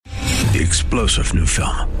The explosive new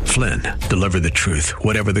film, Flynn, deliver the truth,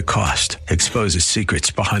 whatever the cost, exposes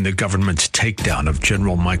secrets behind the government's takedown of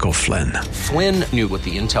General Michael Flynn. Flynn knew what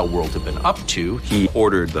the intel world had been up to. He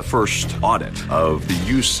ordered the first audit of the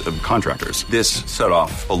use of contractors. This set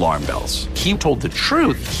off alarm bells. He told the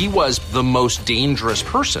truth. He was the most dangerous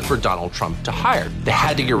person for Donald Trump to hire. They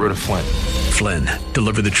had to get rid of Flynn. Flynn,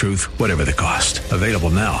 deliver the truth, whatever the cost. Available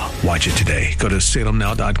now. Watch it today. Go to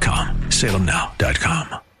salemnow.com.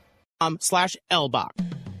 salemnow.com. /LBach.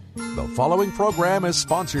 The following program is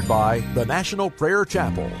sponsored by the National Prayer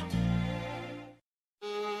Chapel.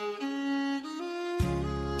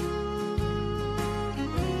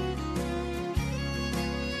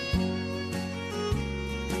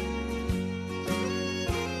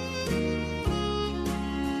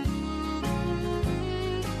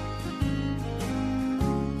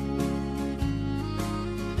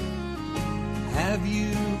 Have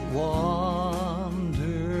you wandered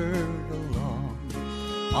along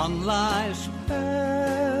on life's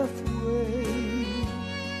pathway?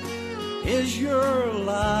 Is your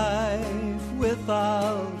life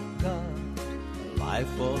without God a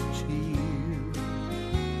life of cheer?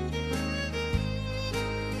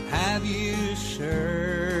 Have you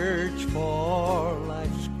searched for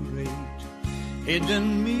life's great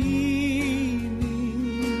hidden meaning?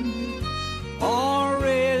 Or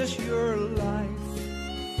is your life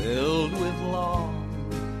filled with long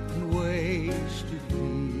and wasted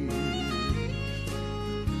years?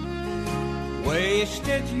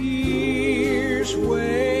 Wasted years,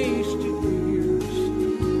 wasted years,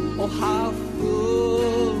 oh how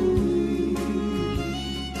foolish.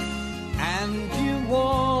 And you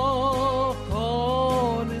walk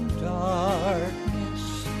on in darkness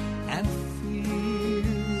and fear.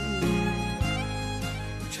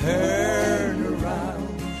 Turn around,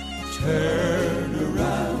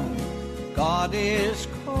 God is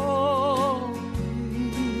calling,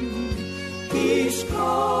 He's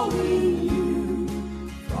calling you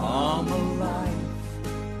from a life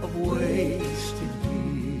of wasted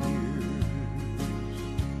years.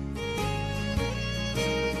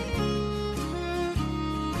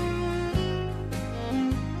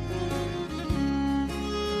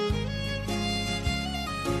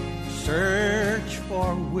 Search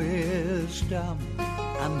for wisdom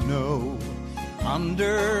and know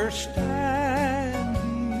understanding.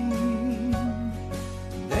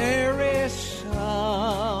 There is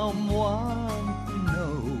someone who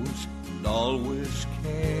knows and always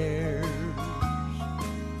cares.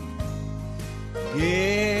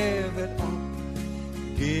 Give it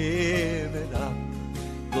up,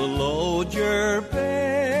 the load you're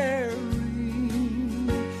bearing.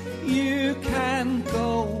 You can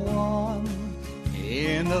go on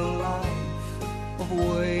in a life of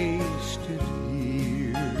wasted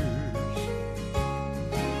years.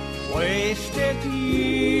 Wasted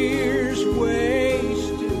years,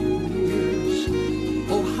 wasted years,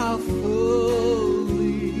 oh how foolish.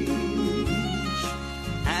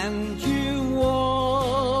 And you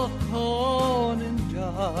walk on in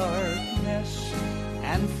darkness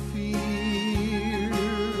and fear.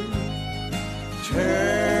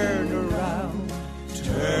 Turn around,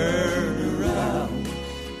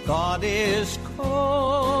 God is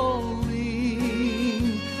calling,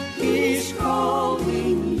 He's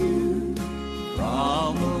calling you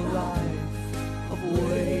from a life of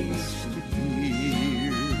wasted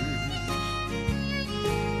years.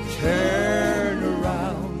 Turn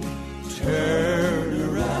around,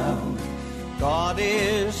 God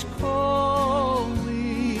is calling,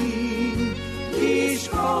 He's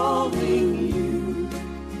calling you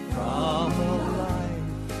from a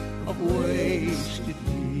life of wasted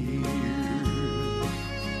years.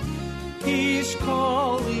 He's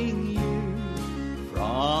calling you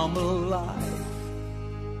from a life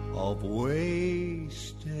of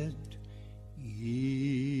wasted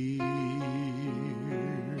years.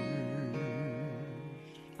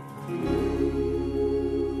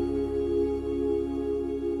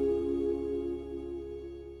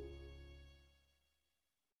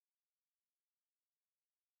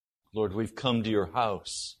 Lord, we've come to your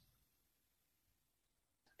house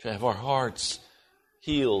to have our hearts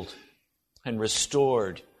healed and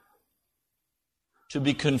restored, to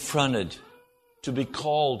be confronted, to be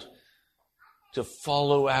called to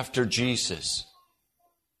follow after Jesus.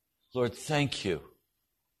 Lord, thank you.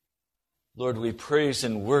 Lord, we praise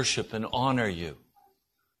and worship and honor you.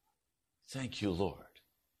 Thank you, Lord.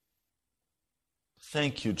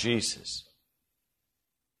 Thank you, Jesus.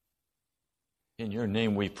 In your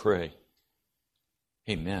name we pray.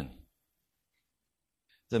 Amen.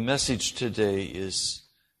 The message today is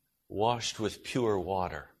washed with pure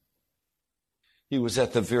water. He was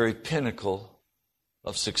at the very pinnacle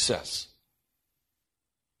of success.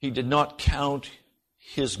 He did not count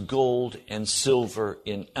his gold and silver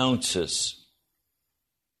in ounces.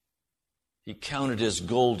 He counted his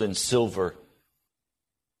gold and silver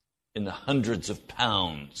in the hundreds of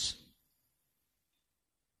pounds.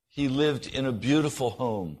 He lived in a beautiful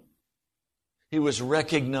home. He was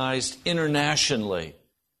recognized internationally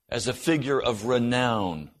as a figure of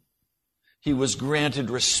renown. He was granted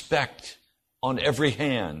respect on every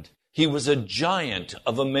hand. He was a giant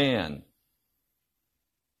of a man.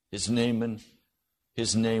 His name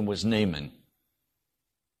was Naaman,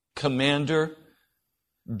 commander,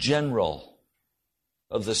 general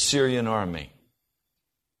of the Syrian army.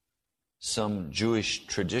 Some Jewish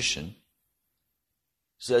tradition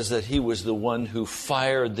says that he was the one who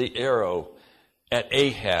fired the arrow at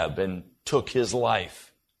Ahab and took his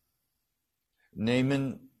life.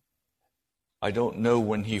 Naaman, I don't know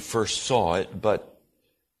when he first saw it, but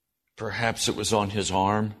perhaps it was on his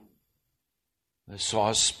arm. I saw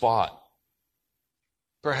a spot.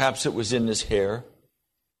 Perhaps it was in his hair.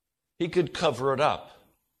 He could cover it up.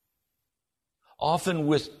 Often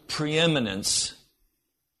with preeminence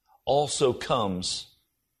also comes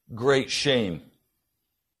great shame.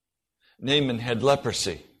 Naaman had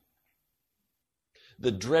leprosy,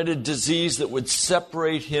 the dreaded disease that would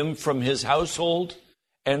separate him from his household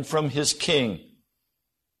and from his king,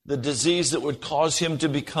 the disease that would cause him to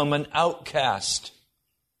become an outcast,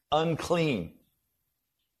 unclean.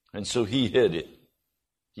 And so he hid it.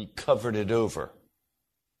 He covered it over.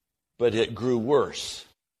 But it grew worse.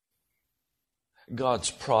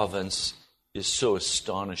 God's providence is so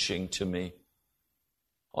astonishing to me.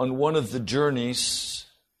 On one of the journeys,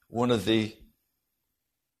 one of the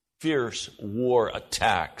fierce war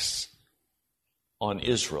attacks on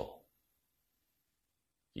Israel,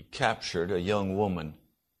 he captured a young woman,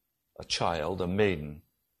 a child, a maiden,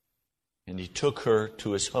 and he took her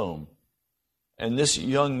to his home. And this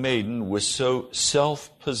young maiden was so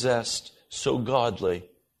self-possessed, so godly,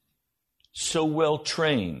 so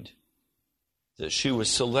well-trained, that she was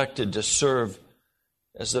selected to serve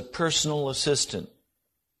as the personal assistant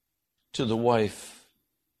to the wife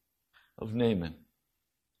of Naaman.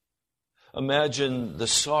 Imagine the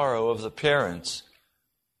sorrow of the parents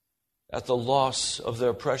at the loss of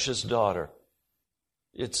their precious daughter.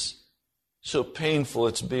 It's so painful,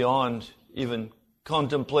 it's beyond even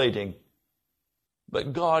contemplating.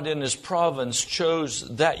 But God in His providence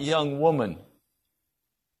chose that young woman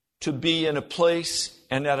to be in a place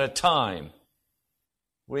and at a time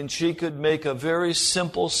when she could make a very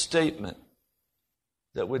simple statement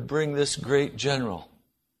that would bring this great general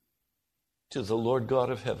to the Lord God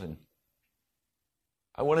of heaven.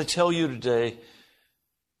 I want to tell you today,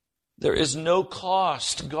 there is no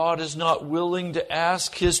cost God is not willing to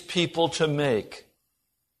ask His people to make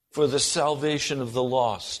for the salvation of the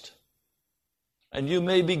lost. And you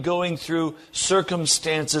may be going through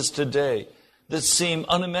circumstances today that seem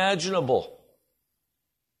unimaginable.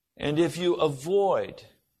 And if you avoid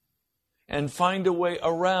and find a way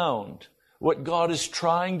around what God is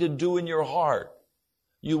trying to do in your heart,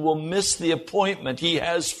 you will miss the appointment He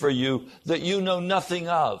has for you that you know nothing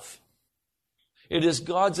of. It is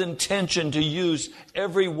God's intention to use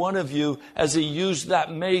every one of you as He used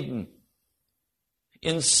that maiden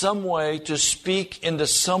in some way to speak into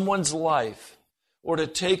someone's life or to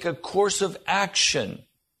take a course of action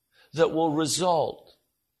that will result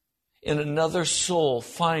in another soul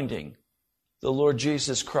finding the Lord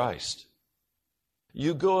Jesus Christ.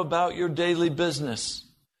 You go about your daily business.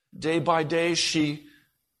 Day by day, she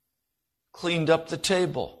cleaned up the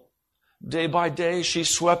table. Day by day, she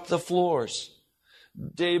swept the floors.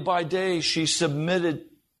 Day by day, she submitted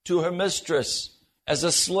to her mistress as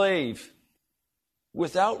a slave,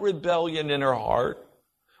 without rebellion in her heart,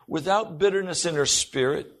 without bitterness in her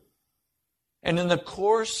spirit. And in the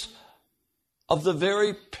course of the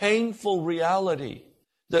very painful reality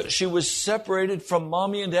that she was separated from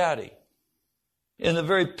mommy and daddy, in the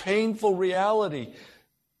very painful reality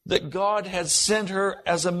that God had sent her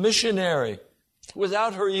as a missionary,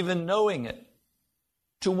 without her even knowing it,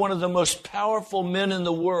 to one of the most powerful men in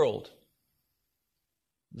the world,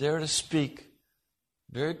 there to speak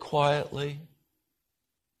very quietly,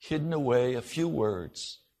 hidden away, a few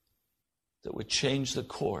words that would change the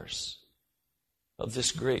course of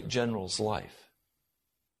this great general's life.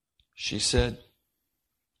 She said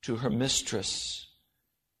to her mistress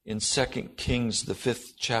in 2 Kings, the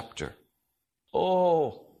 5th chapter,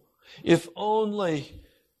 "Oh, if only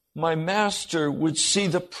my master would see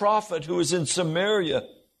the prophet who is in Samaria,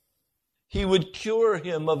 he would cure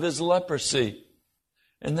him of his leprosy."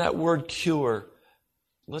 And that word cure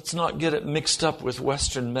Let's not get it mixed up with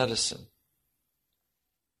Western medicine.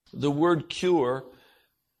 The word cure,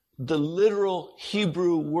 the literal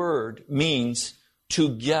Hebrew word means to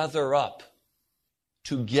gather up.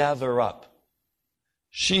 To gather up.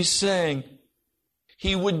 She's saying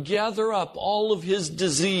he would gather up all of his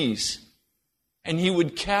disease and he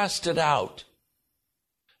would cast it out.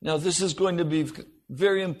 Now, this is going to be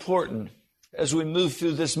very important as we move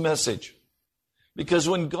through this message. Because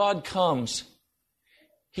when God comes,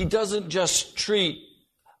 he doesn't just treat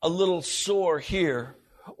a little sore here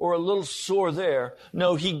or a little sore there.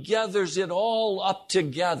 No, he gathers it all up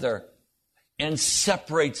together and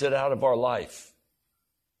separates it out of our life.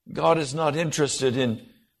 God is not interested in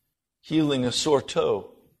healing a sore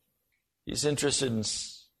toe. He's interested in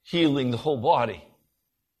healing the whole body.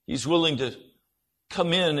 He's willing to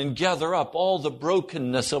come in and gather up all the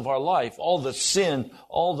brokenness of our life, all the sin,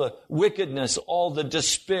 all the wickedness, all the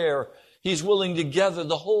despair. He's willing to gather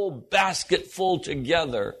the whole basket full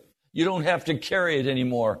together. You don't have to carry it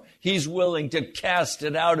anymore. He's willing to cast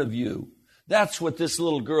it out of you. That's what this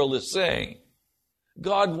little girl is saying.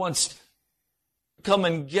 God wants to come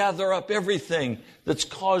and gather up everything that's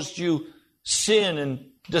caused you sin and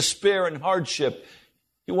despair and hardship.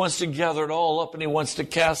 He wants to gather it all up and he wants to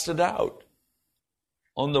cast it out.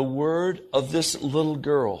 On the word of this little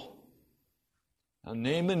girl. Now,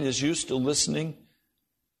 Naaman is used to listening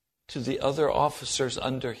to the other officers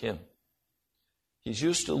under him. He's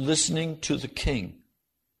used to listening to the king.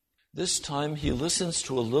 This time he listens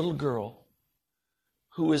to a little girl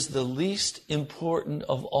who is the least important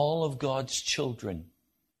of all of God's children.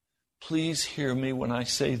 Please hear me when I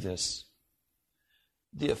say this.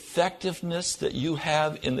 The effectiveness that you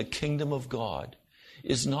have in the kingdom of God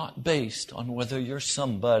is not based on whether you're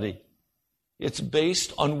somebody. It's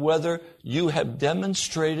based on whether you have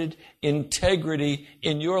demonstrated integrity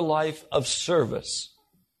in your life of service.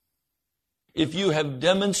 If you have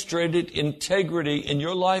demonstrated integrity in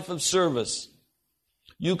your life of service,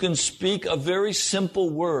 you can speak a very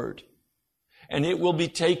simple word, and it will be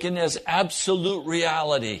taken as absolute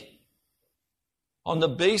reality. On the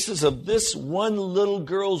basis of this one little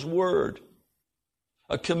girl's word,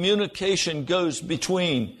 a communication goes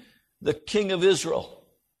between the king of Israel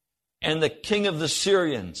and the king of the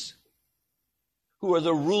Syrians, who are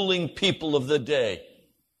the ruling people of the day.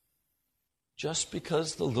 Just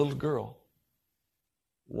because the little girl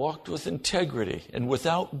walked with integrity and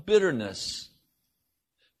without bitterness.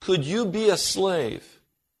 Could you be a slave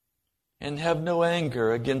and have no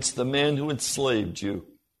anger against the man who enslaved you?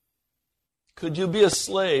 Could you be a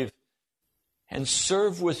slave and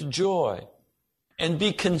serve with joy and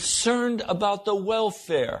be concerned about the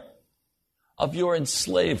welfare of your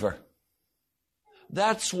enslaver?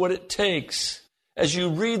 That's what it takes as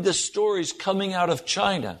you read the stories coming out of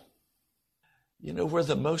China. You know where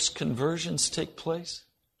the most conversions take place?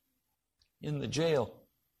 In the jail.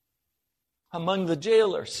 Among the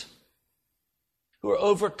jailers who are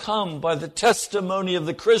overcome by the testimony of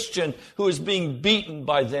the Christian who is being beaten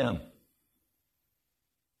by them.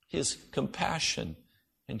 His compassion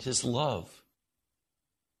and his love.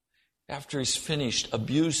 After he's finished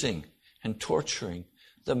abusing and torturing,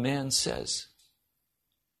 the man says,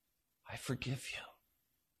 I forgive you.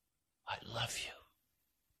 I love you.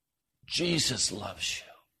 Jesus loves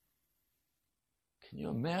you. Can you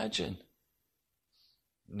imagine?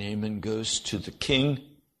 Naaman goes to the king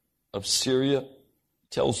of Syria,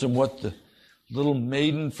 tells him what the little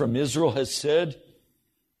maiden from Israel has said.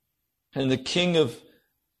 And the king of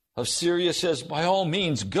Syria says, by all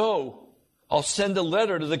means, go. I'll send a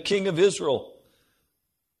letter to the king of Israel.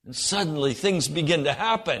 And suddenly things begin to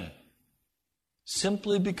happen.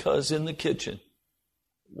 Simply because in the kitchen,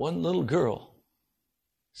 one little girl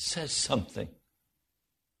says something.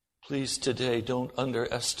 Please today don't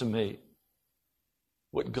underestimate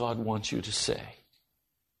what God wants you to say.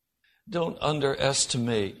 Don't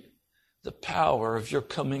underestimate the power of your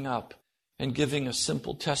coming up and giving a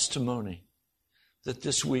simple testimony that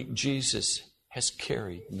this week Jesus has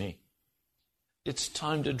carried me. It's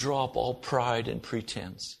time to drop all pride and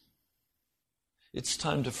pretense. It's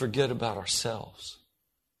time to forget about ourselves.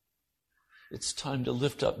 It's time to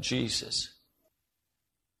lift up Jesus.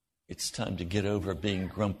 It's time to get over being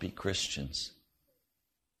grumpy Christians.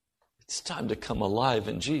 It's time to come alive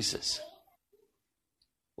in Jesus.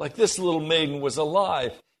 Like this little maiden was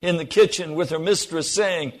alive in the kitchen with her mistress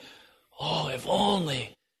saying, oh, if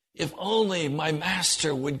only my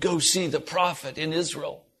master would go see the prophet in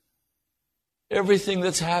Israel. Everything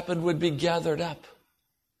that's happened would be gathered up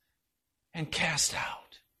and cast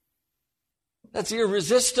out. That's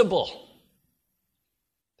irresistible.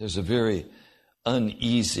 There's a very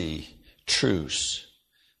uneasy truce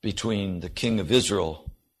between the king of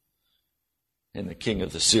Israel and the king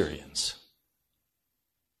of the Syrians.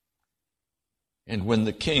 And when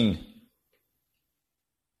the king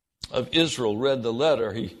of Israel read the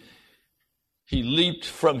letter, he leaped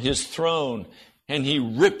from his throne and he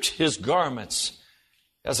ripped his garments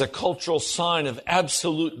as a cultural sign of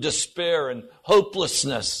absolute despair and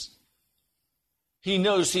hopelessness. He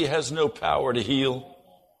knows he has no power to heal.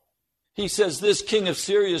 He says, this king of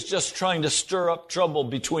Syria is just trying to stir up trouble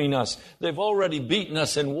between us. They've already beaten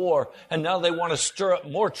us in war, and now they want to stir up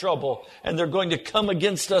more trouble, and they're going to come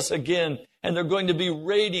against us again, and they're going to be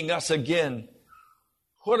raiding us again.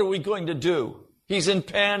 What are we going to do? He's in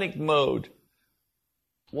panic mode.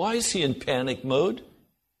 Why is he in panic mode?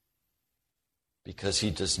 Because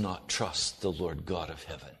he does not trust the Lord God of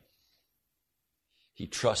heaven. He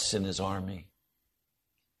trusts in his army,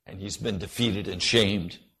 and he's been defeated and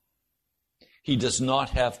shamed. He does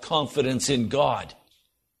not have confidence in God.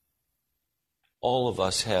 All of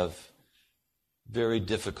us have very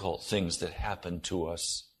difficult things that happen to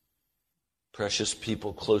us. Precious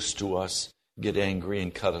people close to us get angry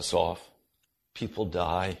and cut us off. People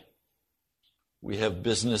die. We have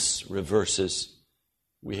business reverses.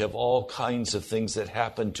 We have all kinds of things that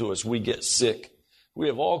happen to us. We get sick. We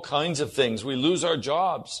have all kinds of things. We lose our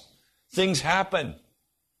jobs. Things happen.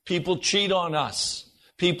 People cheat on us.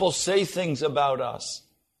 People say things about us.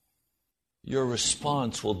 Your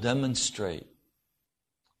response will demonstrate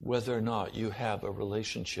whether or not you have a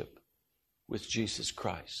relationship with Jesus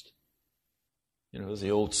Christ. You know,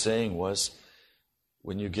 the old saying was,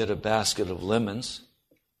 when you get a basket of lemons,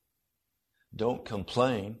 don't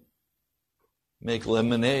complain, make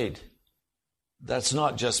lemonade. That's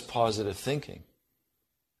not just positive thinking.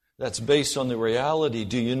 That's based on the reality.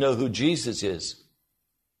 Do you know who Jesus is?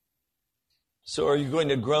 So are you going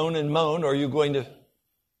to groan and moan, or are you going to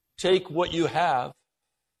take what you have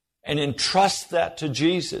and entrust that to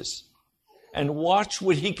Jesus and watch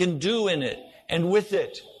what he can do in it and with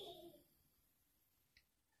it?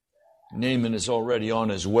 Naaman is already on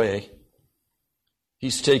his way.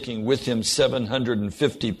 He's taking with him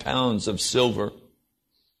 750 pounds of silver,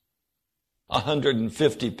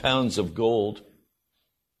 150 pounds of gold,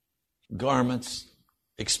 garments,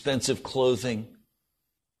 expensive clothing.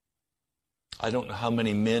 I don't know how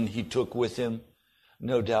many men he took with him.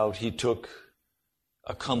 No doubt he took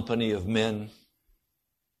a company of men,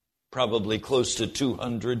 probably close to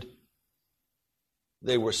 200.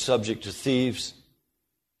 They were subject to thieves.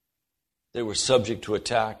 They were subject to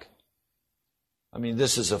attack. I mean,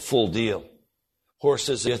 this is a full deal.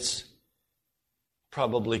 Horses, it's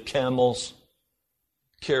probably camels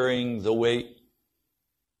carrying the weight.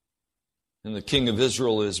 And the king of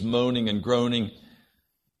Israel is moaning and groaning.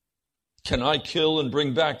 Can I kill and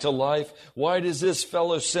bring back to life? Why does this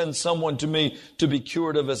fellow send someone to me to be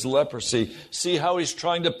cured of his leprosy? See how he's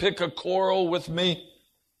trying to pick a quarrel with me?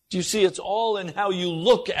 Do you see? It's all in how you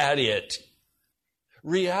look at it.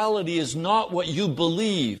 Reality is not what you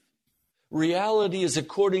believe. Reality is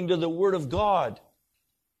according to the Word of God.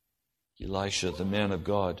 Elisha, the man of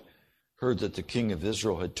God, heard that the king of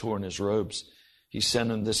Israel had torn his robes. He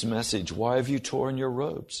sent him this message: why have you torn your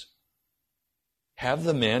robes? Have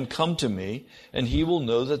the man come to me, and he will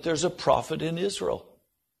know that there's a prophet in Israel.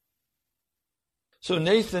 So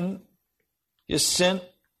Nathan is sent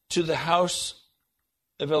to the house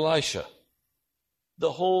of Elisha.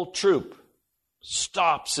 The whole troop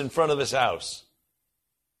stops in front of his house.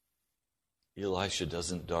 Elisha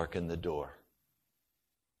doesn't darken the door.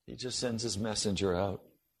 He just sends his messenger out.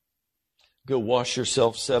 Go wash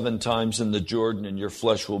yourself 7 times in the Jordan, and your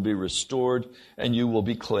flesh will be restored, and you will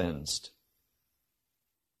be cleansed.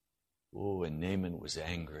 Oh, and Naaman was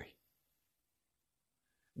angry.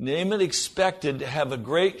 Naaman expected to have a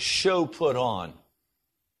great show put on.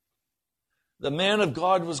 The man of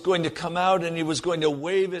God was going to come out, and he was going to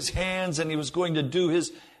wave his hands, and he was going to do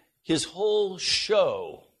his whole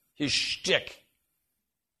show, his shtick.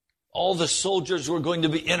 All the soldiers were going to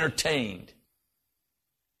be entertained.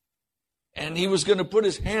 And he was going to put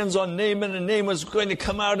his hands on Naaman, and Naaman was going to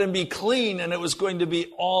come out and be clean, and it was going to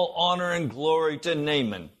be all honor and glory to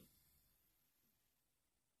Naaman.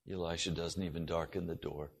 Elisha doesn't even darken the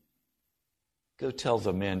door. Go tell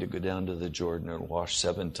the man to go down to the Jordan and wash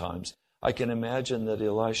 7 times. I can imagine that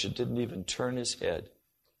Elisha didn't even turn his head.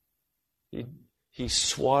 He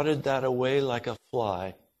swatted that away like a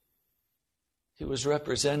fly. He was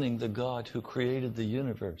representing the God who created the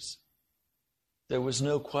universe. There was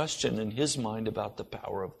no question in his mind about the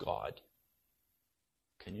power of God.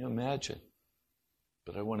 Can you imagine?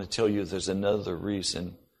 But I want to tell you there's another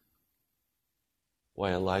reason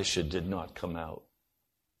why Elisha did not come out.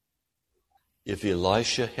 If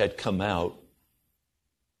Elisha had come out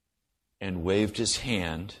and waved his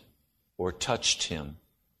hand or touched him,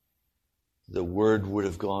 the word would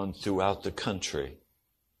have gone throughout the country.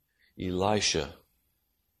 Elisha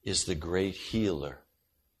is the great healer.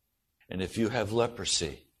 And if you have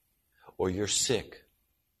leprosy or you're sick,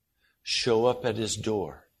 show up at his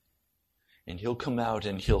door and he'll come out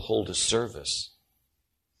and he'll hold a service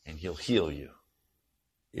and he'll heal you.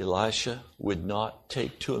 Elisha would not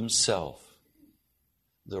take to himself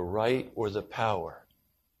the right or the power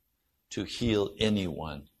to heal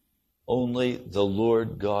anyone. Only the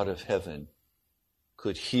Lord God of heaven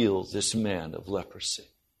could heal this man of leprosy.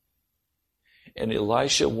 And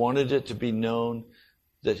Elisha wanted it to be known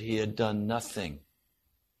that he had done nothing.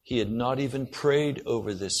 He had not even prayed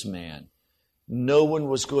over this man. No one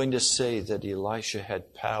was going to say that Elisha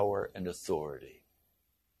had power and authority.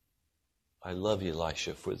 I love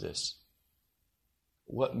Elisha for this.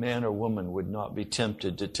 What man or woman would not be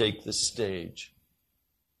tempted to take the stage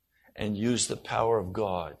and use the power of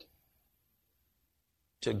God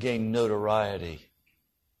to gain notoriety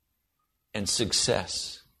and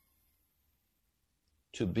success,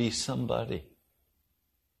 to be somebody?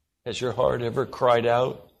 Has your heart ever cried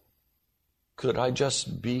out, could I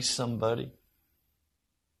just be somebody?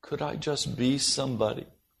 Could I just be somebody?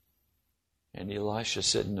 And Elisha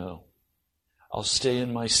said, no, I'll stay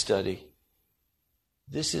in my study.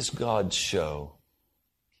 This is God's show.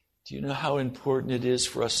 Do you know how important it is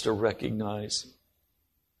for us to recognize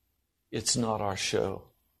it's not our show?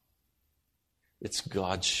 It's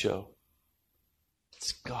God's show.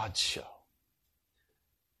 It's God's show.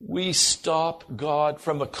 We stop God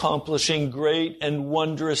from accomplishing great and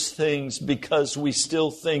wondrous things because we still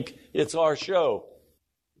think it's our show.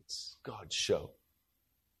 It's God's show.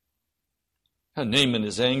 And Naaman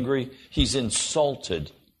is angry. He's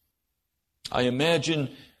insulted. I imagine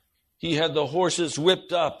he had the horses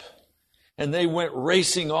whipped up and they went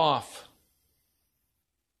racing off.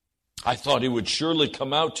 I thought he would surely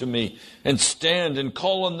come out to me and stand and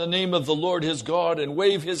call on the name of the Lord his God and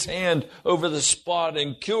wave his hand over the spot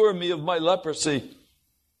and cure me of my leprosy.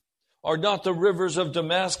 Are not the rivers of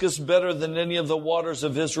Damascus better than any of the waters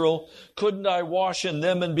of Israel? Couldn't I wash in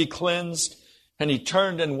them and be cleansed? And he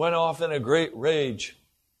turned and went off in a great rage.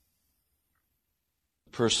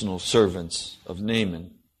 Personal servants of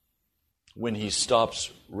Naaman, when he stops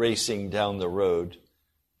racing down the road,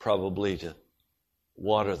 probably to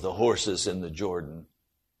water the horses in the Jordan,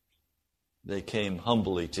 they came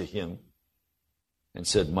humbly to him and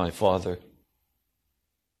said, my father,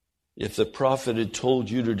 if the prophet had told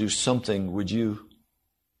you to do something, would you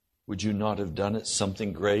not have done it,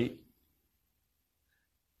 something great?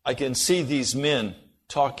 I can see these men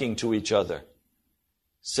talking to each other,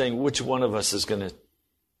 saying, which one of us is going to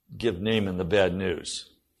give Naaman the bad news?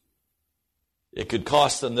 It could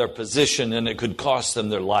cost them their position and it could cost them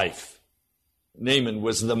their life. Naaman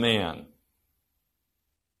was the man.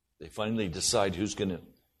 They finally decide who's going to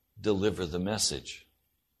deliver the message.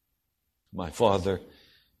 My father,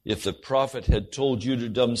 if the prophet had told you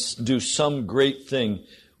to do some great thing,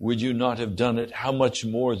 would you not have done it? How much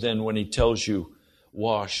more then when he tells you,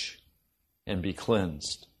 wash and be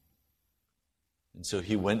cleansed? And so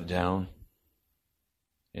he went down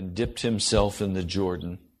and dipped himself in the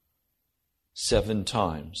Jordan 7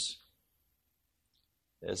 times,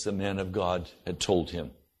 as the man of God had told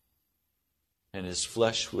him. And his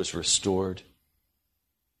flesh was restored.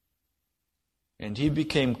 And he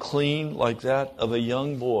became clean like that of a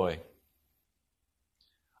young boy.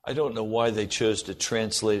 I don't know why they chose to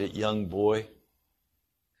translate it young boy.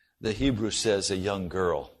 The Hebrew says a young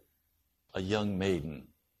girl, a young maiden.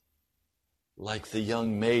 Like the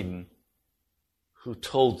young maiden who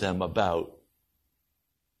told them about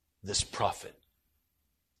this prophet.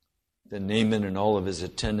 Then Naaman and all of his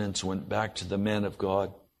attendants went back to the man of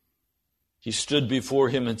God. He stood before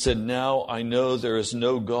him and said, now I know there is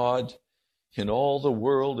no God in all the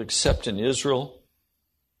world except in Israel.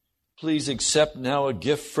 Please accept now a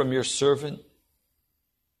gift from your servant.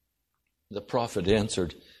 The prophet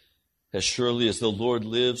answered, as surely as the Lord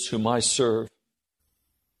lives, whom I serve,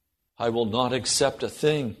 I will not accept a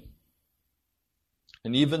thing.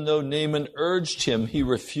 And even though Naaman urged him, he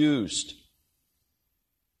refused.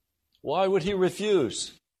 Why would he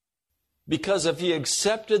refuse? Because if he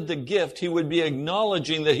accepted the gift, he would be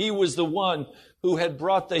acknowledging that he was the one who had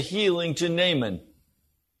brought the healing to Naaman.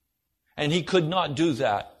 And he could not do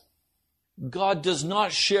that. God does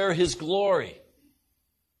not share his glory.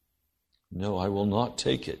 No, I will not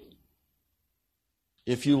take it.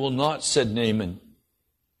 If you will not, said Naaman,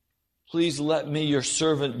 please let me, your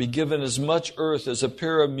servant, be given as much earth as a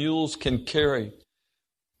pair of mules can carry.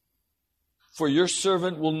 For your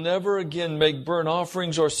servant will never again make burnt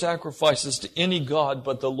offerings or sacrifices to any god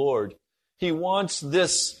but the Lord. He wants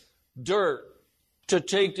this dirt to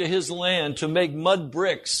take to his land to make mud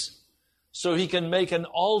bricks so he can make an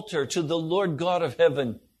altar to the Lord God of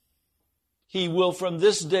heaven. He will from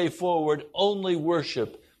this day forward only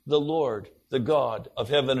worship the Lord, the God of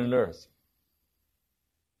heaven and earth.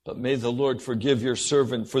 But may the Lord forgive your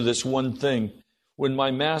servant for this one thing. When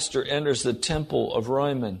my master enters the temple of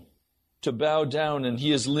Rimmon to bow down, and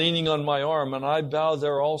he is leaning on my arm, and I bow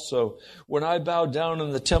there also. When I bow down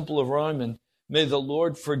in the temple of Rimmon, may the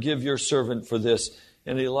Lord forgive your servant for this.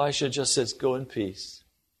 And Elisha just says, go in peace.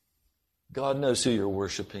 God knows who you're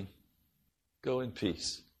worshiping. Go in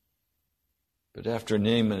peace. But after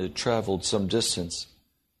Naaman had traveled some distance,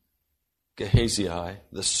 Gehazi,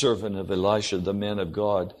 the servant of Elisha, the man of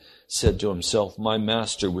God, said to himself, my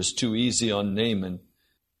master was too easy on Naaman,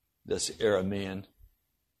 this Aramean,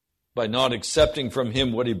 by not accepting from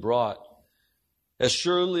him what he brought. As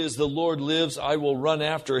surely as the Lord lives, I will run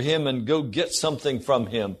after him and go get something from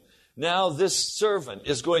him. Now this servant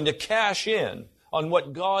is going to cash in on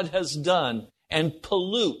what God has done and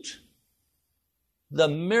pollute the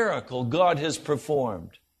miracle God has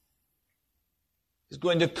performed. He's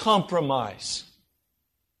going to compromise.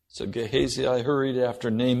 So Gehazi hurried after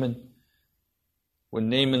Naaman. When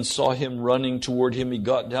Naaman saw him running toward him, he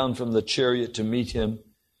got down from the chariot to meet him.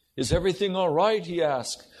 Is everything all right? He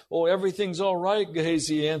asked. Oh, everything's all right,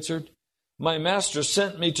 Gehazi answered. My master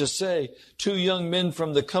sent me to say, 2 young men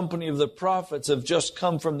from the company of the prophets have just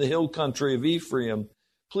come from the hill country of Ephraim.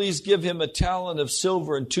 Please give him a talent of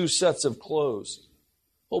silver and 2 sets of clothes.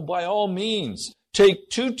 Oh, by all means, take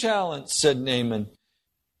 2 talents, said Naaman.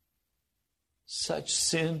 Such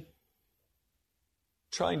sin,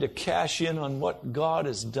 trying to cash in on what God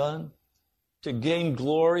has done, to gain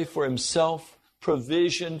glory for himself,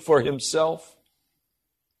 provision for himself.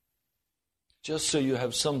 Just so you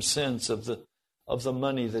have some sense of the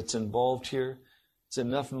money that's involved here, it's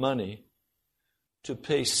enough money to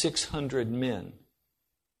pay 600 men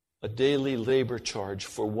a daily labor charge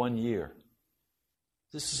for 1 year.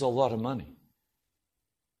 This is a lot of money.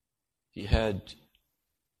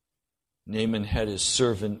 Naaman had his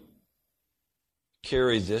servant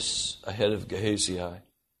carry this ahead of Gehazi.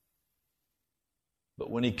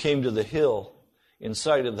 But when he came to the hill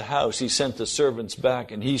inside of the house, he sent the servants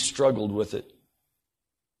back and he struggled with it.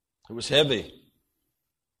 It was heavy.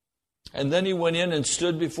 And then he went in and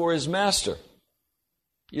stood before his master,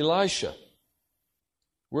 Elisha.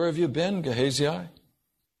 Where have you been, Gehazi?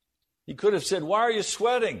 He could have said, why are you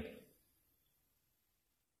sweating?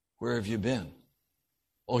 Where have you been?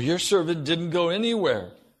 Oh, your servant didn't go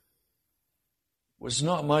anywhere. Was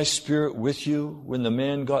not my spirit with you when the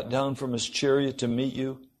man got down from his chariot to meet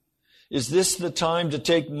you? Is this the time to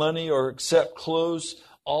take money or accept clothes,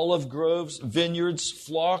 olive groves, vineyards,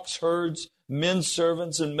 flocks, herds, men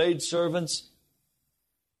servants and maid servants?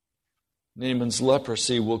 Naaman's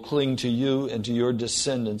leprosy will cling to you and to your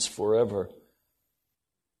descendants forever.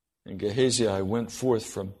 And Gehazi went forth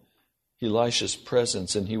from Elisha's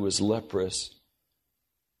presence, and he was leprous,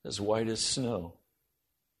 as white as snow.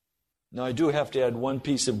 Now I do have to add one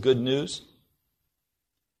piece of good news.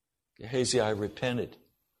 Gehazi repented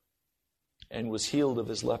and was healed of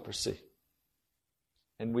his leprosy.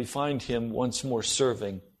 And we find him once more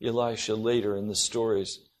serving Elisha later in the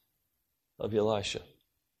stories of Elisha.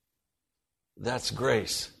 That's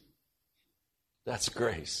grace. That's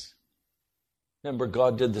grace. Remember,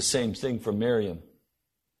 God did the same thing for Miriam.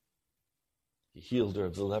 He healed her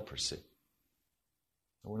of the leprosy.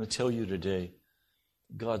 I want to tell you today,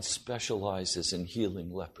 God specializes in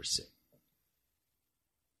healing leprosy.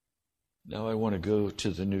 Now I want to go to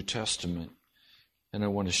the New Testament, and I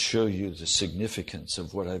want to show you the significance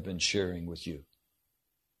of what I've been sharing with you.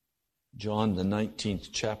 John, the 19th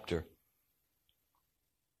chapter.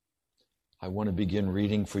 I want to begin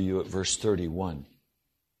reading for you at verse 31.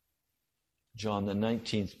 John, the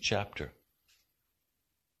 19th chapter,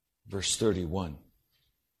 verse 31.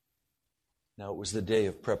 Now it was the day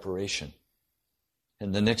of preparation,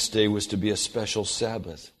 and the next day was to be a special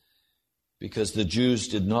Sabbath, because the Jews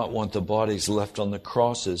did not want the bodies left on the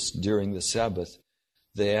crosses during the Sabbath.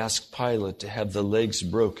 They asked Pilate to have the legs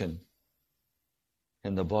broken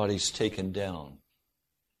and the bodies taken down.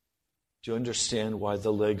 Do you understand why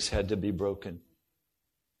the legs had to be broken?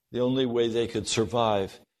 The only way they could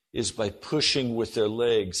survive is by pushing with their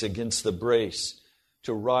legs against the brace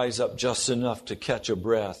to rise up just enough to catch a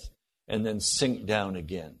breath and then sink down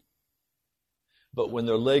again. But when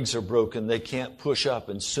their legs are broken, they can't push up,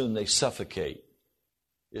 and soon they suffocate.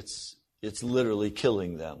 It's literally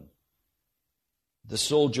killing them. The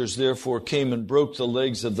soldiers therefore came and broke the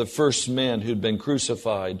legs of the first man who'd been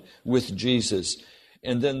crucified with Jesus,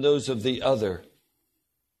 and then those of the other.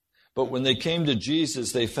 But when they came to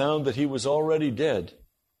Jesus, they found that he was already dead.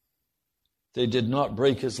 They did not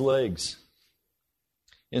break his legs.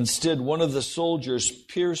 Instead, one of the soldiers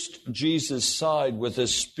pierced Jesus' side with a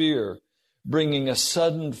spear, bringing a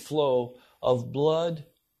sudden flow of blood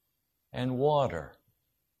and water.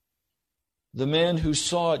 The man who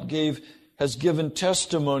saw it has given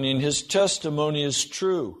testimony, and his testimony is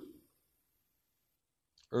true.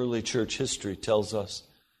 Early church history tells us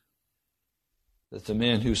that the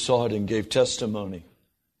man who saw it and gave testimony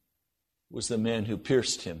was the man who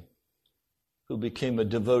pierced him, who became a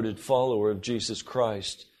devoted follower of Jesus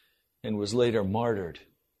Christ and was later martyred,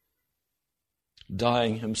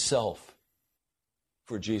 dying himself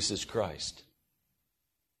for Jesus Christ.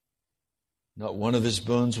 Not one of his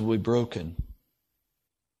bones will be broken,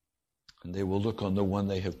 and they will look on the one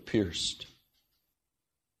they have pierced,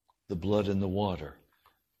 the blood and the water.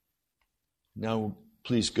 Now,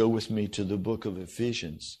 please go with me to the book of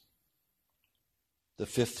Ephesians, the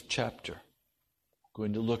 5th chapter. I'm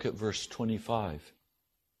going to look at verse 25.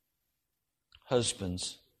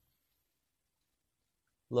 Husbands,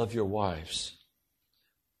 love your wives,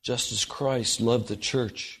 just as Christ loved the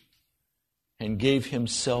church and gave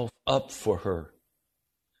himself up for her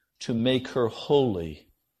to make her holy,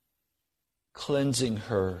 cleansing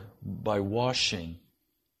her by washing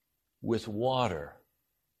with water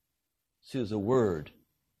through the Word.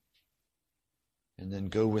 And then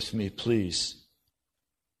go with me, please,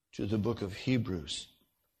 to the book of Hebrews,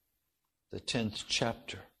 the 10th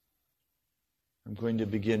chapter. I'm going to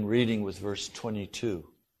begin reading with verse 22.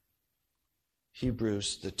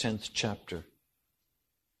 Hebrews, the 10th chapter.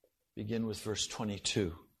 Begin with verse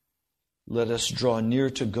 22. Let us draw near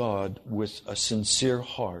to God with a sincere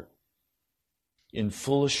heart, in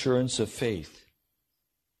full assurance of faith,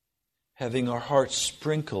 having our hearts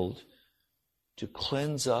sprinkled to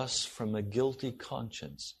cleanse us from a guilty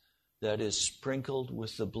conscience that is sprinkled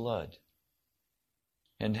with the blood,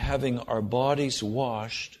 and having our bodies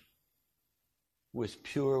washed with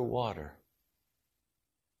pure water.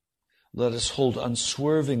 Let us hold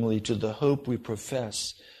unswervingly to the hope we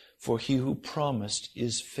profess, for he who promised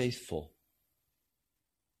is faithful.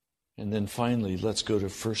 And then finally, let's go to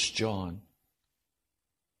 1 John.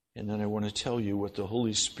 And then I want to tell you what the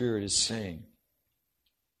Holy Spirit is saying.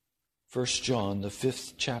 1 John, the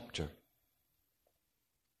 5th chapter.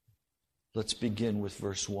 Let's begin with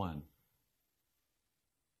verse 1.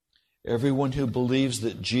 Everyone who believes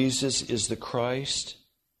that Jesus is the Christ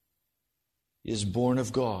is born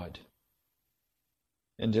of God.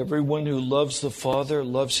 And everyone who loves the Father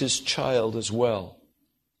loves his child as well.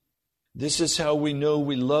 This is how we know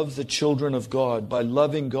we love the children of God, by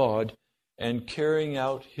loving God and carrying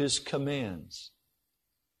out his commands.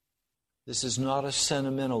 This is not a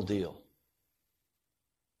sentimental deal.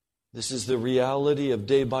 This is the reality of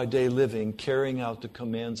day-by-day living, carrying out the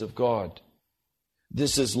commands of God.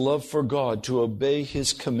 This is love for God, to obey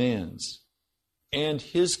his commands. And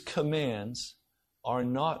his commands are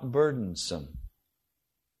not burdensome.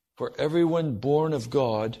 For everyone born of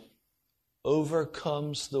God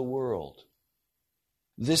overcomes the world.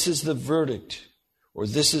 This is the verdict, or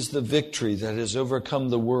this is the victory that has overcome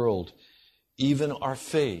the world, even our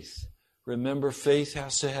faith. Remember, faith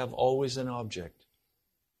has to have always an object.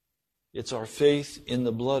 It's our faith in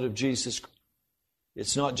the blood of Jesus.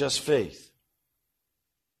 It's not just faith.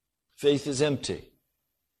 Faith is empty.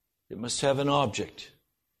 It must have an object.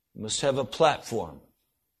 It must have a platform.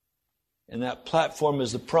 And that platform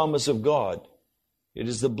is the promise of God. It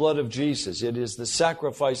is the blood of Jesus. It is the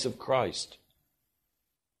sacrifice of Christ.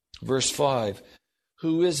 Verse 5,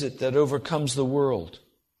 who is it that overcomes the world?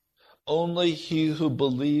 Only he who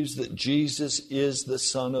believes that Jesus is the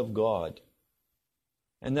Son of God.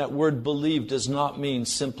 And that word believe does not mean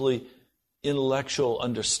simply intellectual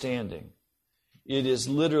understanding. It is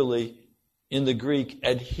literally, in the Greek,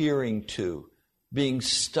 adhering to, being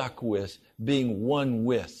stuck with, being one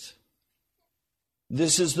with.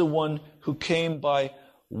 This is the one who came by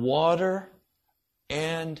water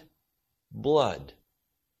and blood.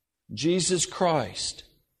 Jesus Christ.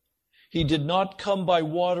 He did not come by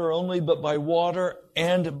water only, but by water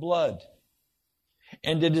and blood.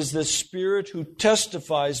 And it is the Spirit who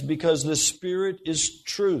testifies, because the Spirit is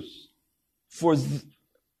truth. For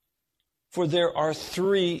there are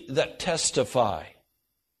three that testify: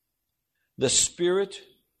 the Spirit,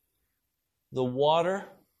 the water,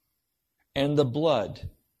 and the blood.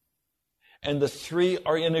 And the three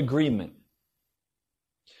are in agreement.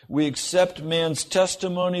 We accept man's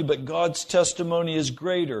testimony, but God's testimony is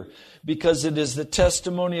greater because it is the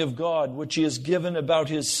testimony of God which He has given about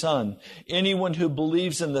His Son. Anyone who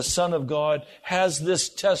believes in the Son of God has this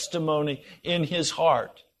testimony in his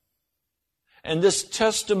heart. And this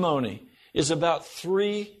testimony is about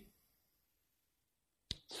three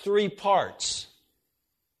parts.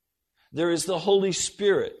 There is the Holy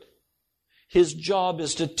Spirit. His job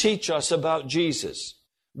is to teach us about Jesus.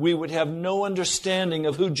 We would have no understanding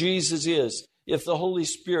of who Jesus is if the Holy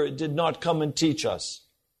Spirit did not come and teach us.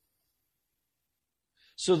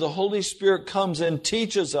 So the Holy Spirit comes and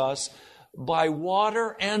teaches us by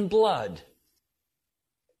water and blood.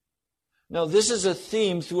 Now, this is a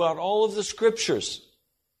theme throughout all of the Scriptures.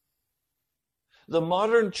 The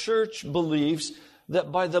modern church believes that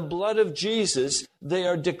by the blood of Jesus, they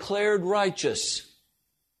are declared righteous.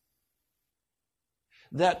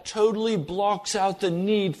 That totally blocks out the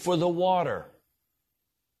need for the water.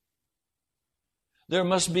 There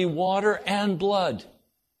must be water and blood.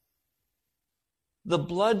 The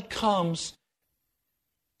blood comes,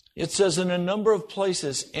 it says in a number of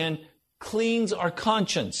places, and cleans our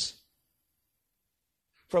conscience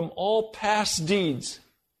from all past deeds.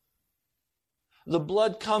 The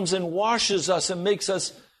blood comes and washes us and makes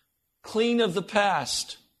us clean of the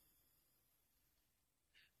past.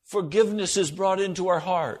 Forgiveness is brought into our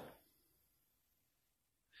heart.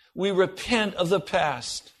 We repent of the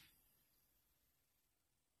past.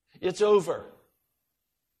 It's over.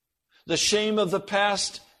 The shame of the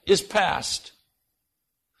past is past.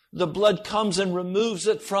 The blood comes and removes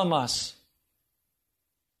it from us.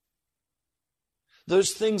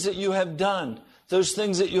 Those things that you have done, those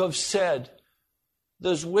things that you have said,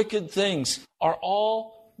 those wicked things are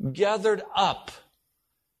all gathered up.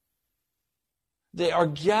 They are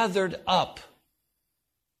gathered up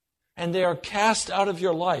and they are cast out of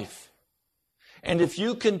your life. And if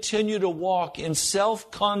you continue to walk in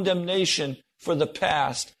self-condemnation for the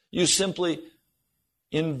past, you simply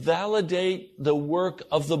invalidate the work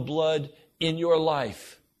of the blood in your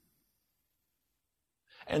life.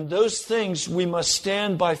 And those things we must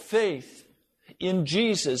stand by faith in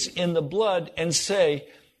Jesus, in the blood, and say,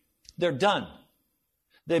 they're done.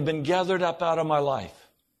 They've been gathered up out of my life.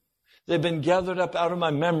 They've been gathered up out of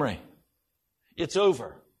my memory. It's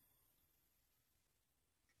over.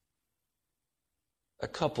 A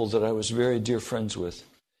couple that I was very dear friends with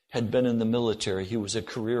had been in the military. He was a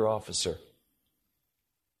career officer.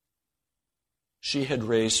 She had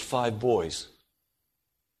raised 5 boys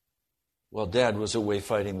while Dad was away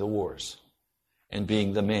fighting the wars and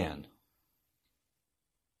being the man,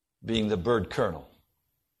 being the bird colonel.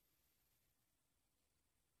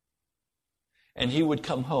 And he would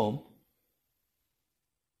come home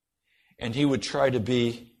and he would try to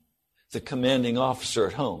be the commanding officer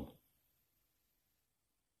at home.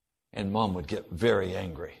 And Mom would get very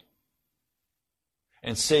angry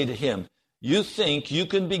and say to him, you think you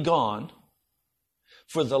can be gone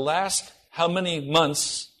for the last how many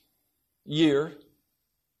months, year,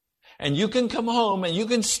 and you can come home and you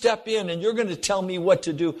can step in and you're going to tell me what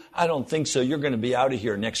to do? I don't think so. You're going to be out of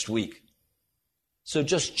here next week. So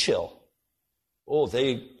just chill. Oh,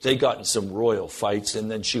 they got in some royal fights,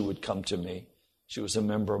 and then she would come to me. She was a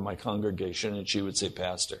member of my congregation, and she would say,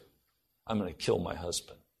 Pastor, I'm going to kill my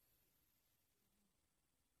husband.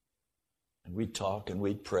 And we'd talk and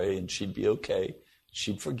we'd pray, and she'd be okay.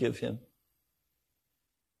 She'd forgive him.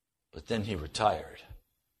 But then he retired.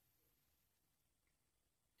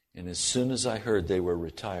 And as soon as I heard they were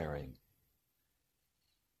retiring,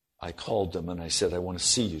 I called them and I said, I want to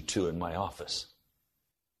see you two in my office.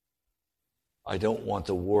 I don't want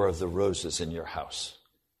the War of the Roses in your house.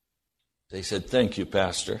 They said, thank you,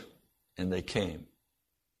 Pastor. And they came.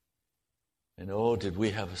 And oh, did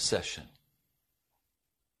we have a session.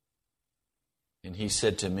 And he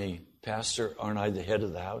said to me, Pastor, aren't I the head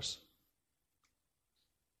of the house?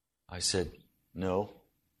 I said, no,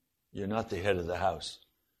 you're not the head of the house.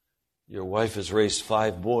 Your wife has raised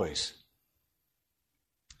 5 boys.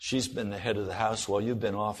 She's been the head of the house while you've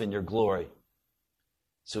been off in your glory.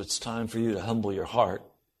 So it's time for you to humble your heart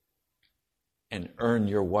and earn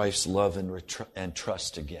your wife's love and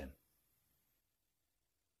trust again.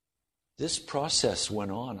 This process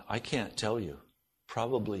went on, I can't tell you,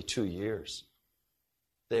 probably 2 years.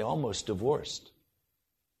 They almost divorced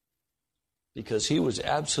because he was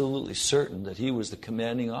absolutely certain that he was the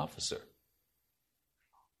commanding officer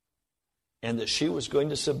and that she was going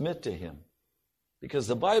to submit to him because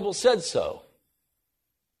the Bible said so.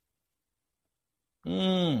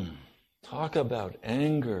 Talk about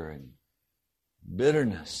anger and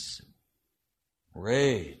bitterness,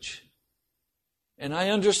 rage. And I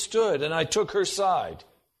understood, and I took her side.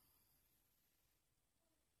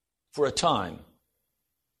 for a time.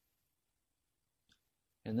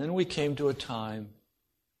 And then we came to a time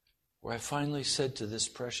where I finally said to this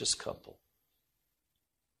precious couple,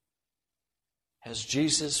 has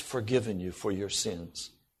Jesus forgiven you for your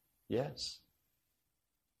sins? Yes.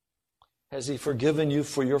 Has He forgiven you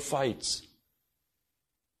for your fights?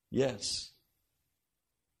 Yes.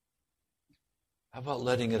 How about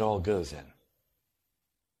letting it all go then?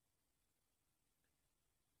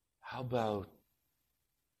 How about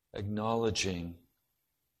acknowledging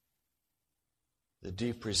the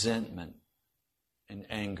deep resentment and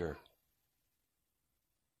anger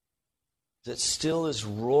that still is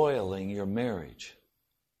roiling your marriage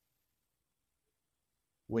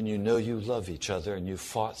when you know you love each other and you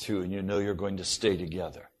fought through and you know you're going to stay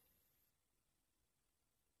together?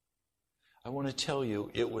 I want to tell you,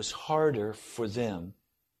 it was harder for them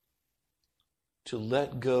to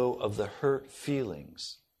let go of the hurt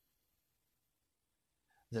feelings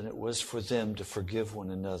than it was for them to forgive one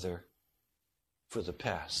another for the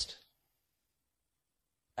past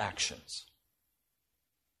actions.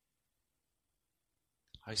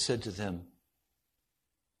 I said to them,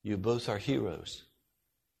 you both are heroes.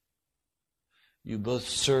 You both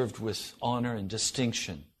served with honor and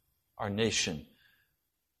distinction our nation.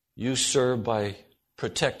 You served by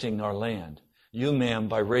protecting our land. You, ma'am,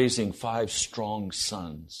 by raising 5 strong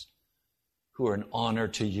sons who are an honor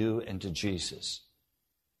to you and to Jesus.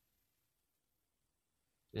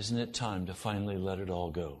 Isn't it time to finally let it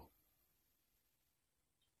all go?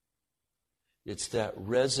 It's that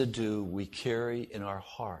residue we carry in our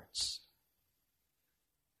hearts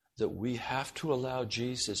that we have to allow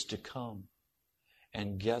Jesus to come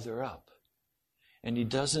and gather up. And He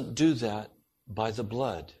doesn't do that by the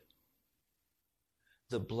blood.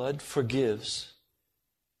 The blood forgives.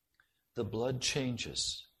 The blood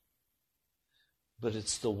changes. But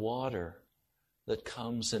it's the water that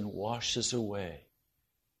comes and washes away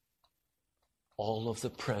all of the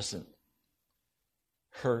present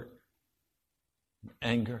hurt,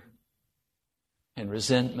 anger, and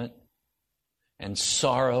resentment, and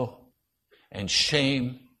sorrow, and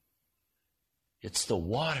shame. It's the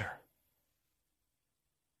water.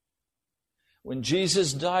 When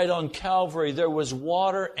Jesus died on Calvary, there was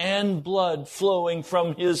water and blood flowing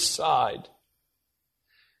from His side.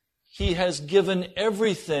 He has given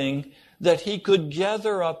everything that He could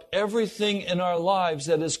gather up everything in our lives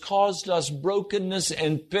that has caused us brokenness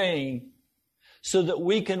and pain so that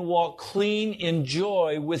we can walk clean in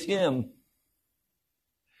joy with Him.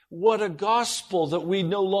 What a gospel that we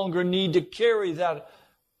no longer need to carry that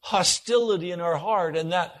hostility in our heart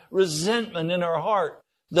and that resentment in our heart,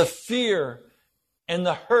 the fear and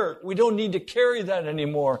the hurt. We don't need to carry that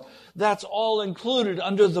anymore. That's all included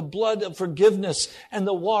under the blood of forgiveness and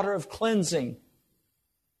the water of cleansing.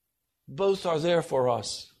 Both are there for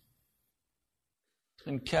us.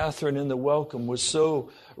 And Catherine in the welcome was so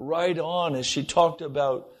right on as she talked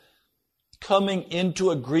about coming into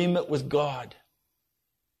agreement with God.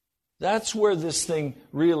 That's where this thing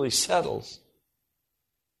really settles.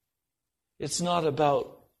 It's not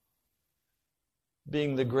about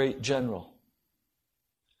being the great general.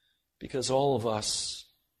 Because all of us,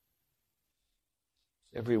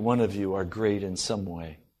 every one of you, are great in some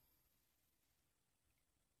way.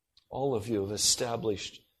 All of you have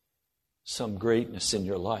established some greatness in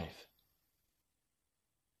your life.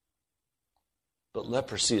 But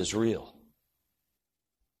leprosy is real.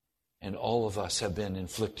 And all of us have been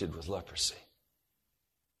inflicted with leprosy.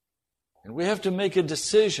 And we have to make a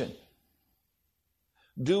decision.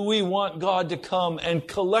 Do we want God to come and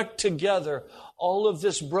collect together all of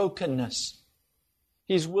this brokenness?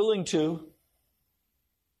 He's willing to.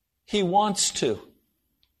 He wants to.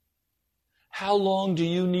 How long do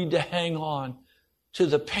you need to hang on to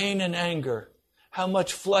the pain and anger? How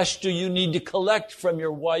much flesh do you need to collect from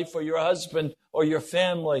your wife or your husband or your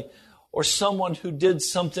family or someone who did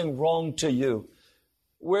something wrong to you?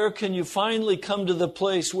 Where can you finally come to the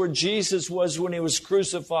place where Jesus was when He was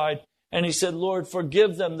crucified and He said, Lord,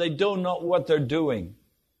 forgive them. They don't know what they're doing.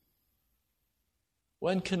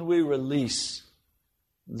 When can we release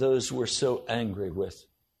those we're so angry with?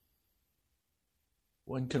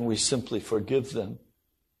 When can we simply forgive them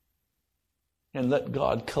and let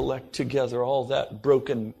God collect together all that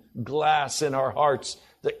broken glass in our hearts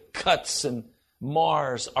that cuts and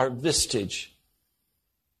mars our vestige?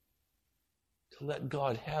 To let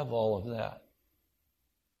God have all of that.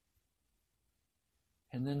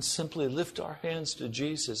 And then simply lift our hands to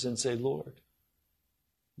Jesus and say, Lord,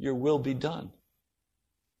 your will be done.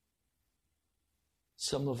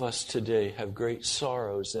 Some of us today have great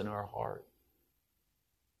sorrows in our heart.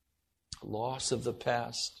 Loss of the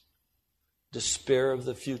past, despair of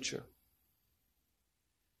the future.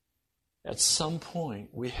 At some point,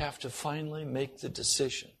 we have to finally make the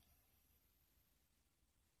decision.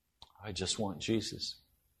 I just want Jesus.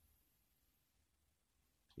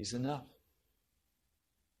 He's enough.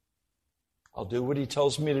 I'll do what He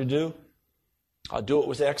tells me to do. I'll do it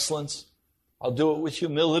with excellence. I'll do it with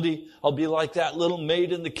humility. I'll be like that little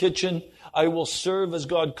maid in the kitchen. I will serve as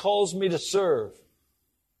God calls me to serve.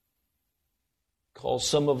 He calls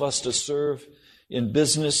some of us to serve in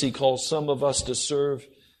business. He calls some of us to serve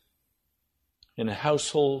in a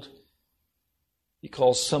household. He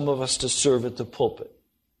calls some of us to serve at the pulpit.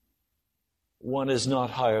 One is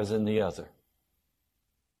not higher than the other.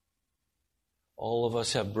 All of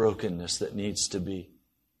us have brokenness that needs to be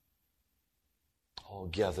all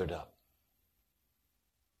gathered up,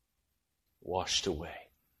 washed away.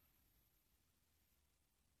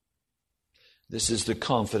 This is the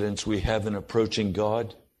confidence we have in approaching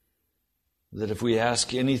God, that if we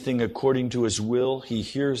ask anything according to His will, He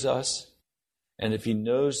hears us. And if we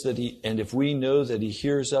know that He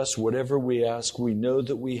hears us, whatever we ask, we know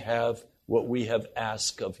that we have what we have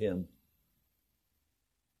asked of Him.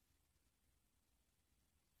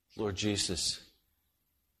 Lord Jesus,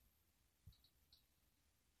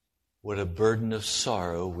 what a burden of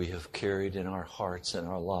sorrow we have carried in our hearts and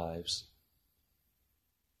our lives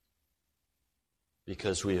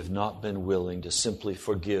because we have not been willing to simply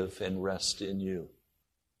forgive and rest in You.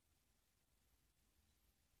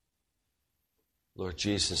 Lord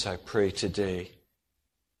Jesus, I pray today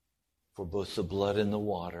for both the blood and the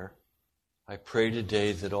water. I pray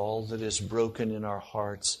today that all that is broken in our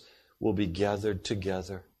hearts will be gathered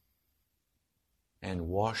together and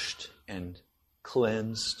washed and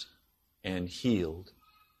cleansed and healed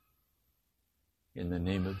in the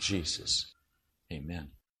name of Jesus. Amen.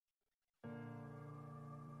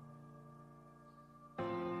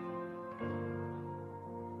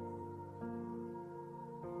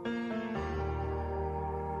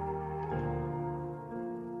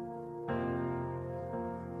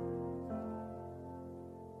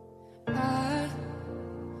 I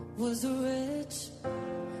was rich.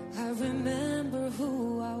 I remember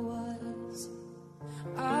who I was.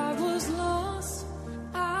 I was lost,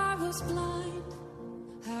 I was blind,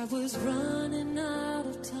 I was running out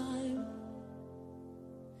of time.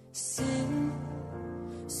 Sin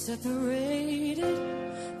separated,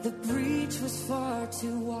 the breach was far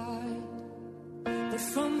too wide. But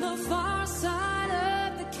from the far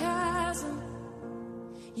side of the chasm,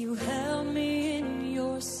 You held me in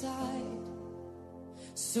Your side.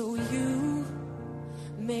 So You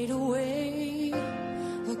made a way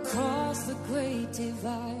across the great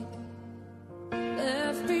divide,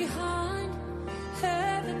 left behind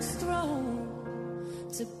heaven's throne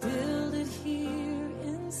to build it here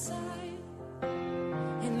inside.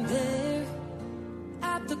 And there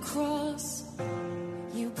at the cross,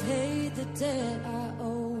 You paid the debt I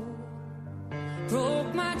owe,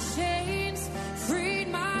 broke my chains, freed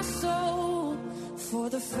my soul. For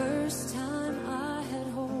the first time I had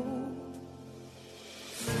hope.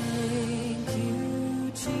 Thank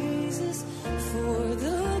You, Jesus, for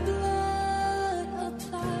the blood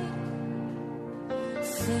applied.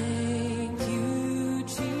 Thank You,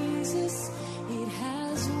 Jesus, it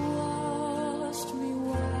has washed me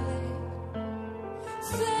white.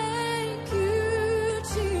 Thank You,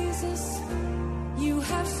 Jesus, You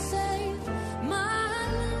have saved my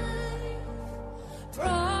life,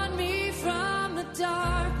 brought me from the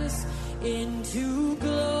darkness into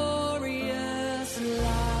glorious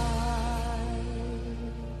light.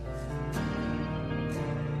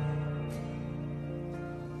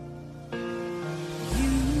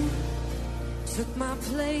 You took my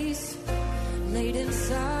place, laid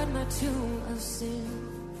inside my tomb of sin.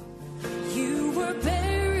 You were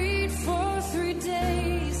buried for 3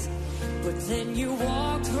 days, but then You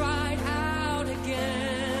walked right out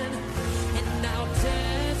again. And now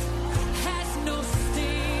death has no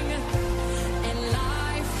sting, and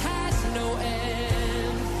life has no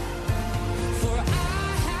end. For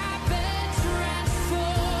I have been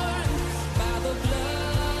transformed by the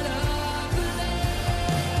blood of the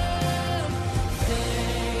Lamb.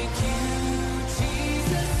 Thank You,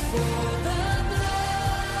 Jesus, for the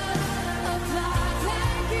blood applied.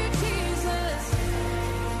 Thank You, Jesus.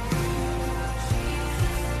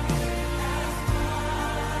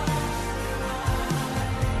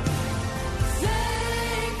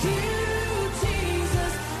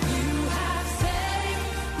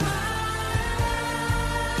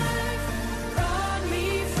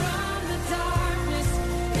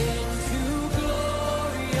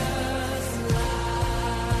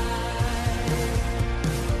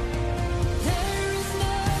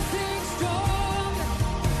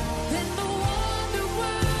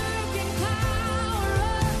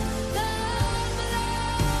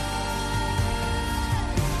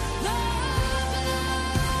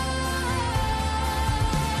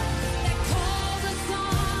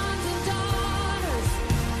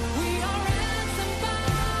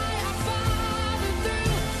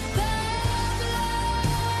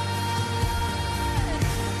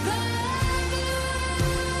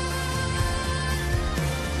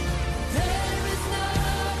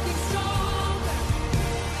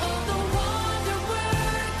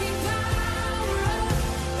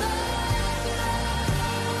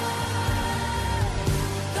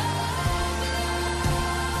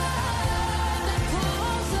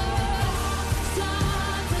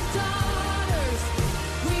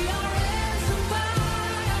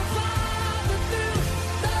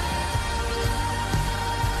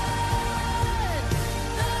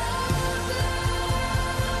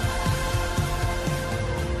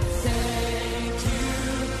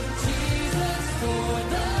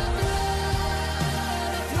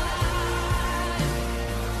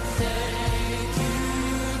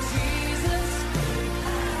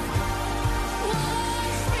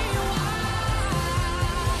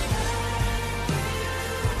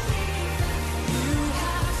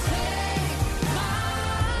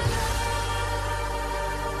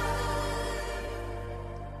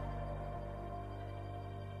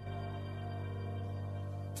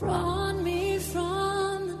 brought me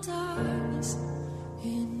from the darkness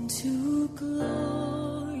into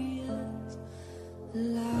glorious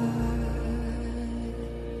light.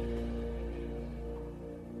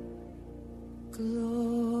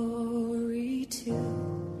 Glory to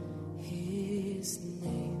his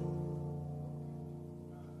name.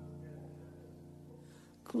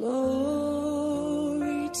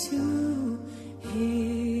 Glory to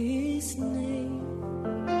his name.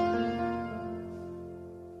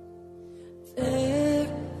 There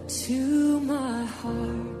to my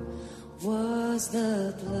heart was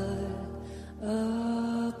the blood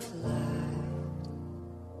applied.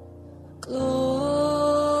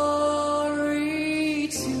 Glory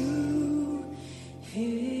to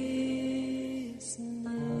his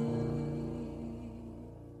name.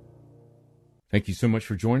 Thank you so much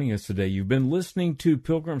for joining us today. You've been listening to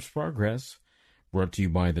Pilgrim's Progress, brought to you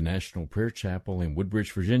by the National Prayer Chapel in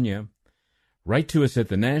Woodbridge, Virginia. Write to us at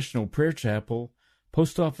the National Prayer Chapel,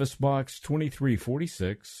 Post Office Box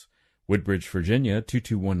 2346, Woodbridge, Virginia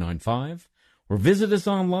 22195, or visit us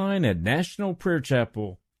online at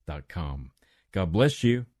nationalprayerchapel.com. God bless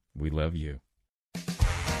you. We love you.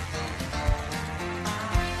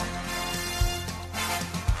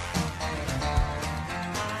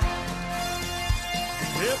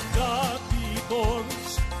 If God be for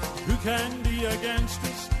us, who can be against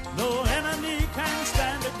us? No enemy can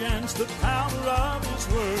stand against the power of his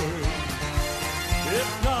word.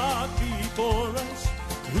 If God be for us,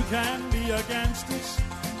 who can be against us?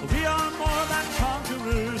 We are more than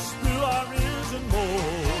conquerors through our risen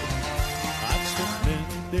Lord. I've spent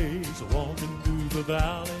many days walking through the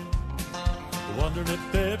valley, wondering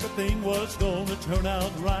if everything was going to turn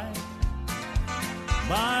out right.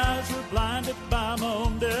 My eyes were blinded by my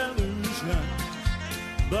own delusion,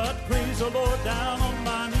 but praise the Lord, down on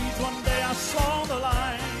my knees one day I saw the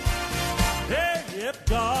light. Hey, if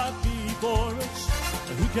God be for us,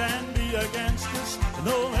 who can be against us?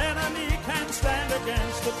 No enemy can stand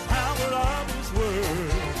against the power of his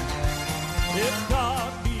word. If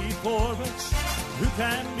God be for us, who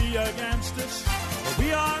can be against us?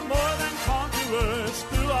 We are more than conquerors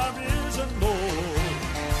through our risen Lord.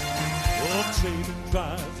 Oh, Satan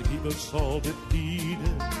tries to keep us all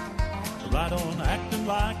defeated, right on acting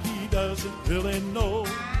like he doesn't really know.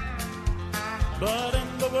 But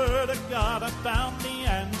in the Word of God I found the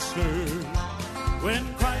answer.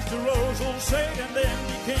 When Christ arose, old Satan then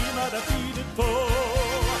became a defeated foe.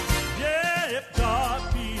 Yeah, if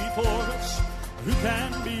God be for us, who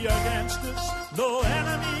can be against us? No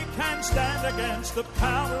enemy can stand against the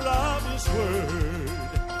power of his word.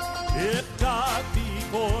 If God be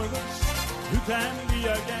for us, who can be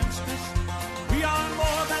against us? We are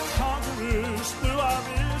more than conquerors through our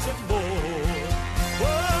risen Lord.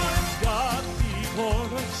 Oh, if God be for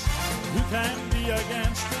us, who can be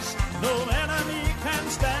against us? No enemy can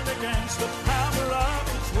stand against the power of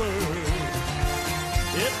his word.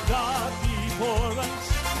 If God be for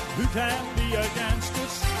us, who can be against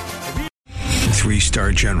us?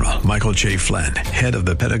 Three-star General Michael J. Flynn, head of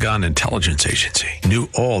the Pentagon Intelligence Agency, knew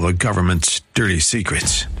all the government's dirty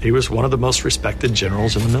secrets. He was one of the most respected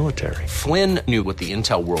generals in the military. Flynn knew what the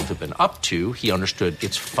intel world had been up to. He understood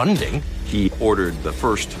its funding. He ordered the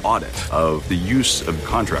first audit of the use of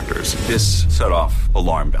contractors. This set off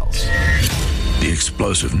alarm bells. The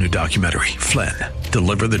explosive new documentary, Flynn,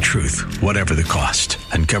 Deliver the Truth, Whatever the Cost,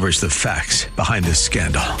 uncovers the facts behind this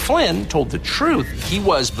scandal. Flynn told the truth. He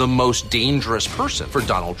was the most dangerous person for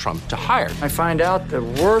Donald Trump to hire. I find out the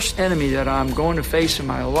worst enemy that I'm going to face in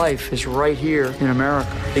my life is right here in America.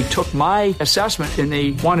 They took my assessment and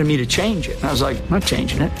they wanted me to change it. And I was like, I'm not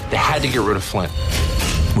changing it. They had to get rid of Flynn.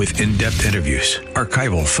 With in-depth interviews,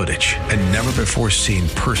 archival footage, and never-before-seen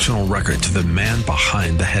personal records of the man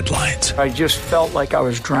behind the headlines. I just felt like I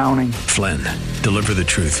was drowning. Flynn, Deliver the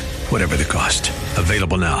Truth, Whatever the Cost.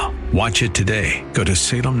 Available now. Watch it today. Go to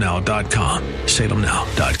salemnow.com.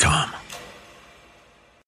 salemnow.com.